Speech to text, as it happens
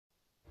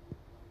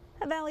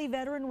A Valley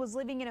veteran was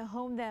living in a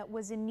home that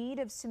was in need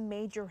of some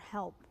major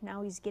help.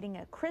 Now he's getting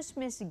a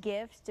Christmas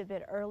gift a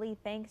bit early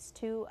thanks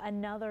to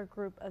another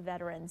group of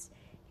veterans.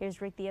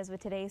 Here's Rick Diaz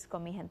with today's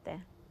Con Mi Gente.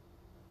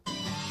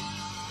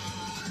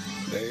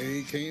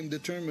 They came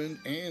determined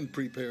and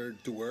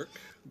prepared to work.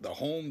 The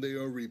home they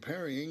are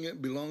repairing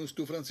belongs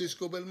to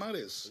Francisco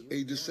Belmares,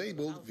 a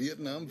disabled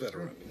Vietnam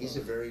veteran. He's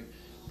a very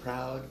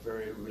proud,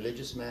 very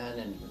religious man,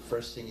 and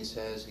first thing he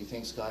says, he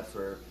thanks God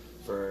for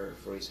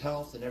his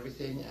health and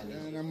everything.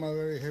 And I'm a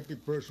very happy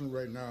person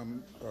right now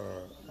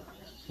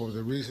for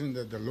the reason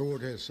that the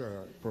Lord has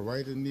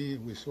provided me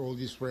with all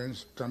these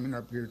friends coming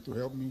up here to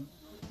help me.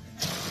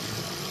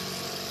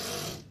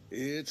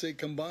 It's a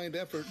combined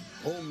effort.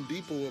 Home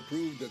Depot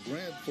approved a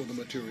grant for the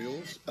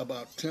materials.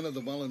 About 10 of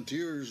the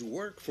volunteers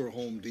work for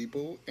Home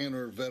Depot and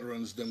are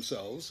veterans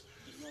themselves.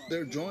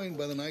 They're joined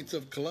by the Knights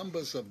of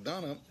Columbus of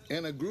Donna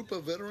and a group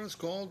of veterans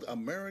called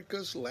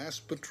America's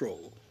Last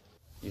Patrol.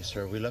 Yes,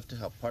 sir. We love to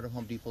help. Part of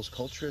Home Depot's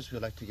culture is we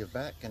like to give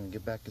back, and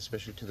give back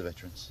especially to the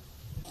veterans.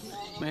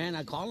 Man,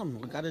 I call them.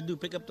 What I got to do,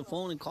 pick up the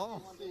phone and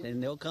call,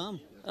 and they'll come.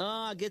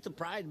 I get the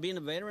pride being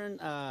a veteran.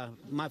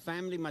 My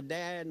family, my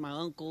dad, my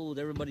uncle,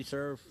 everybody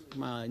served,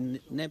 my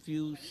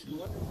nephews.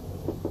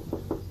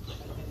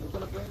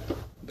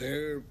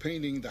 They're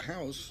painting the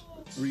house,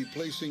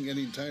 replacing an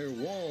entire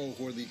wall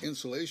where the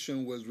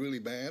insulation was really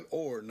bad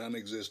or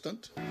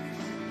non-existent.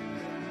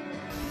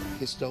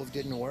 His stove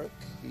didn't work.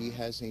 He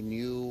has a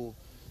new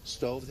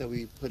stove that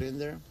we put in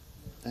there,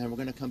 and we're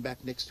going to come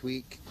back next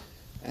week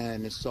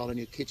and install a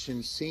new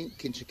kitchen sink,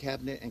 kitchen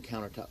cabinet, and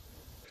countertop.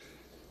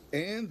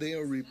 And they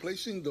are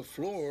replacing the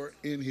floor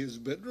in his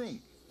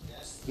bedroom.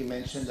 He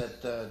mentioned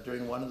that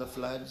during one of the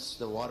floods,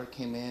 the water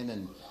came in,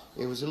 and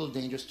it was a little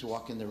dangerous to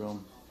walk in the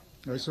room.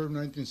 I served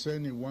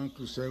 1971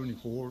 to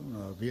 74,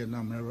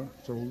 Vietnam era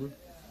soldier.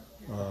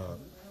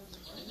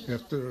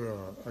 After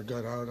I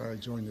got out, I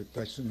joined the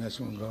Texas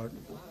National Guard.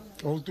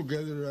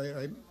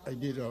 Altogether, I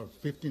did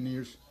 15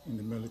 years in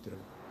the military.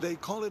 They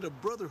call it a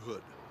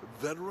brotherhood,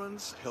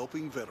 veterans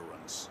helping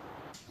veterans.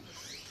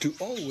 To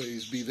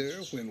always be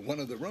there when one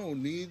of their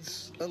own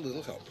needs a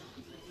little help.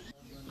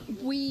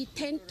 We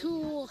tend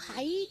to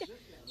hide,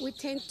 we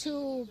tend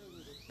to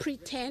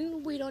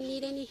pretend we don't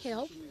need any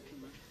help,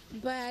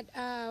 but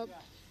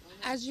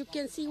as you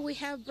can see, we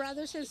have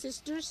brothers and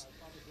sisters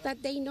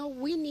that they know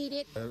we need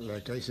it.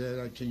 Like I said,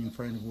 I can't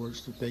find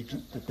words to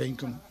thank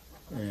them,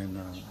 and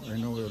I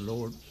know the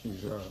Lord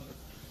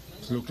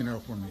is looking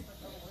out for me.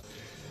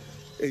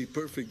 A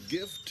perfect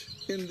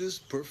gift in this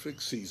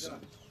perfect season.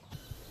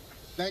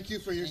 Thank you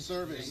for your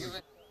service.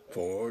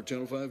 For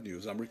Channel 5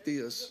 News, I'm Rick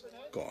Diaz,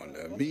 Con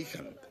Mi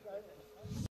Gente.